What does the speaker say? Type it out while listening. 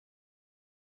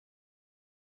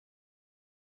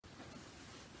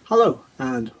Hello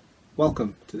and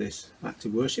welcome to this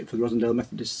active worship for the Rosendale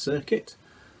Methodist Circuit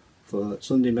for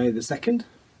Sunday, May the 2nd.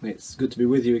 It's good to be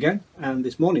with you again, and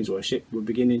this morning's worship we're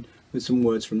beginning with some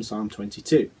words from Psalm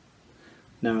 22.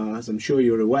 Now, as I'm sure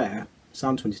you're aware,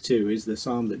 Psalm 22 is the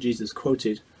psalm that Jesus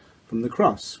quoted from the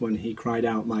cross when he cried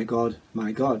out, my God,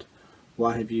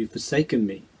 why have you forsaken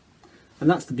me?" And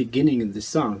that's the beginning of this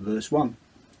psalm, verse 1,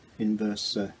 in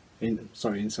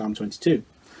Psalm 22.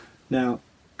 Now,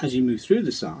 as you move through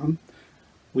the psalm,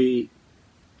 we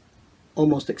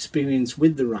almost experience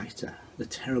with the writer the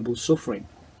terrible suffering,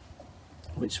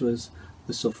 which was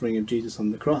the suffering of Jesus on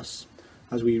the cross.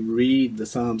 As we read the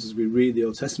Psalms, as we read the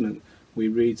Old Testament, we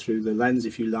read through the lens,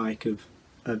 if you like, of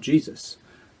Jesus,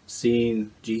 seeing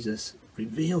Jesus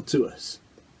revealed to us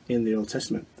in the Old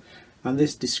Testament. And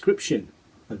this description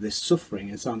of this suffering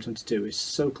in Psalm 22 is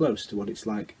so close to what it's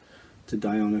like to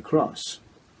die on a cross.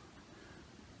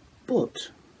 But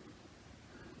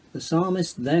the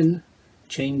psalmist then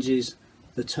changes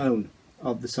the tone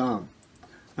of the psalm,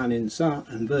 and in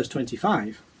verse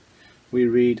 25 we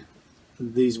read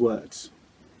these words: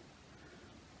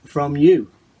 "From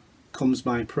you comes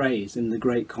my praise in the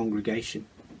great congregation.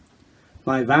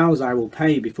 My vows I will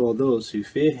pay before those who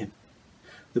fear him.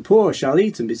 The poor shall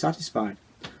eat and be satisfied.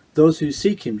 Those who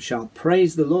seek him shall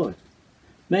praise the Lord.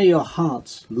 May your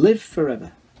hearts live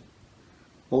forever.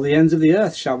 All the ends of the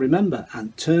earth shall remember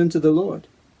and turn to the Lord,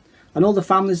 and all the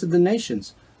families of the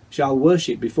nations shall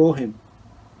worship before him.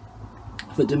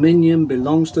 For dominion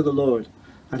belongs to the Lord,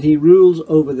 and he rules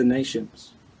over the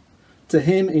nations. To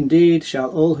him indeed shall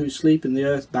all who sleep in the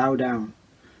earth bow down.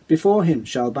 Before him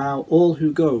shall bow all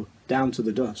who go down to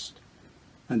the dust.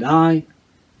 And I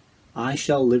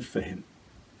shall live for him.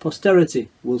 Posterity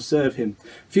will serve him.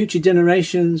 Future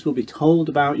generations will be told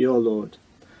about your Lord,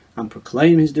 and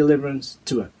proclaim his deliverance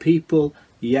to a people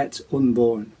yet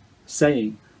unborn,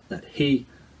 saying that he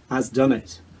has done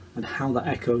it." And how that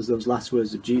echoes those last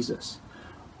words of Jesus,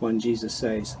 when Jesus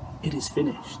says, "It is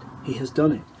finished. He has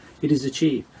done it. It is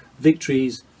achieved.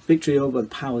 Victory over the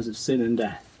powers of sin and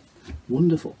death."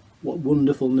 Wonderful. What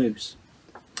wonderful news.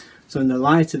 So in the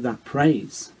light of that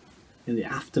praise, in the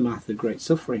aftermath of great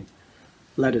suffering,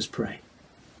 let us pray.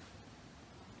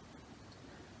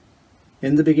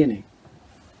 In the beginning,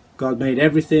 God made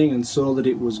everything and saw that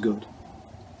it was good.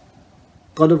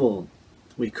 God of all,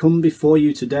 we come before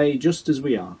you today just as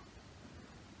we are.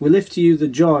 We lift to you the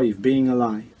joy of being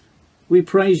alive. We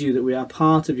praise you that we are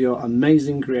part of your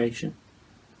amazing creation.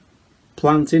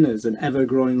 Plant in us an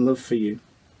ever-growing love for you.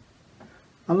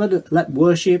 And let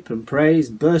worship and praise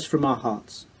burst from our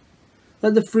hearts.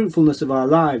 Let the fruitfulness of our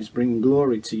lives bring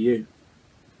glory to you.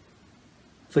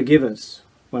 Forgive us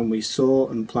when we sow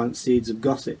and plant seeds of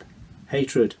gossip,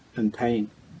 hatred and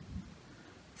pain.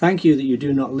 Thank you that you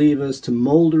do not leave us to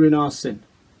moulder in our sin,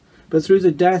 but through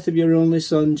the death of your only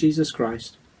Son, Jesus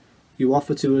Christ, you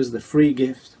offer to us the free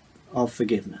gift of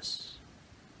forgiveness.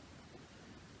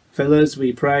 Fill us,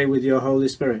 we pray, with your Holy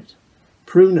Spirit.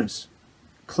 Prune us,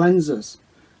 cleanse us,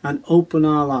 and open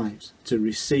our lives to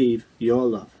receive your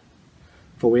love.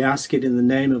 For we ask it in the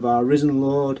name of our risen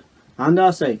Lord and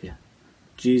our Saviour,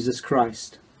 Jesus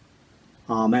Christ.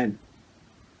 Amen.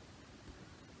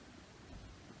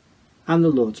 And the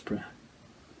Lord's Prayer.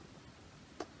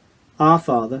 Our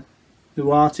Father, who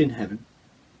art in heaven,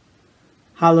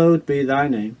 hallowed be thy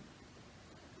name.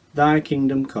 Thy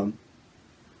kingdom come.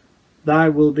 Thy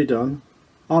will be done,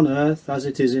 on earth as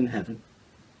it is in heaven.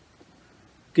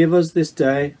 Give us this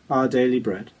day our daily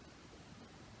bread,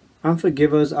 and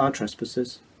forgive us our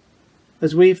trespasses,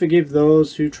 as we forgive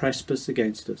those who trespass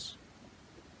against us.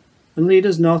 And lead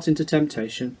us not into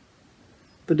temptation,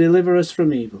 but deliver us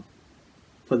from evil.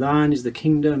 For thine is the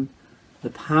kingdom, the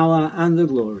power, and the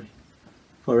glory,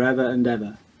 for ever and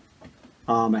ever.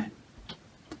 Amen.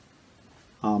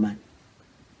 Amen.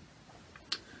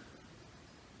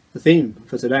 The theme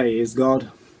for today is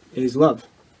God is love.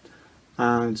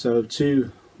 And so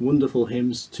two wonderful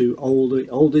hymns, two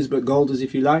oldies but goldies,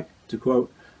 if you like, to quote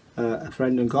a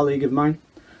friend and colleague of mine.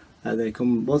 They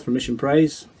come both from Mission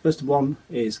Praise. First one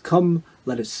is "Come,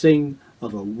 let us sing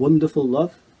of a wonderful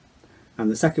love." And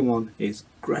the second one is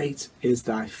 "Great is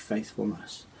thy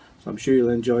faithfulness." So I'm sure you'll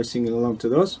enjoy singing along to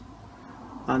those.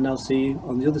 And I'll see you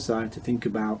on the other side to think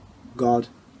about God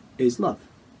is love.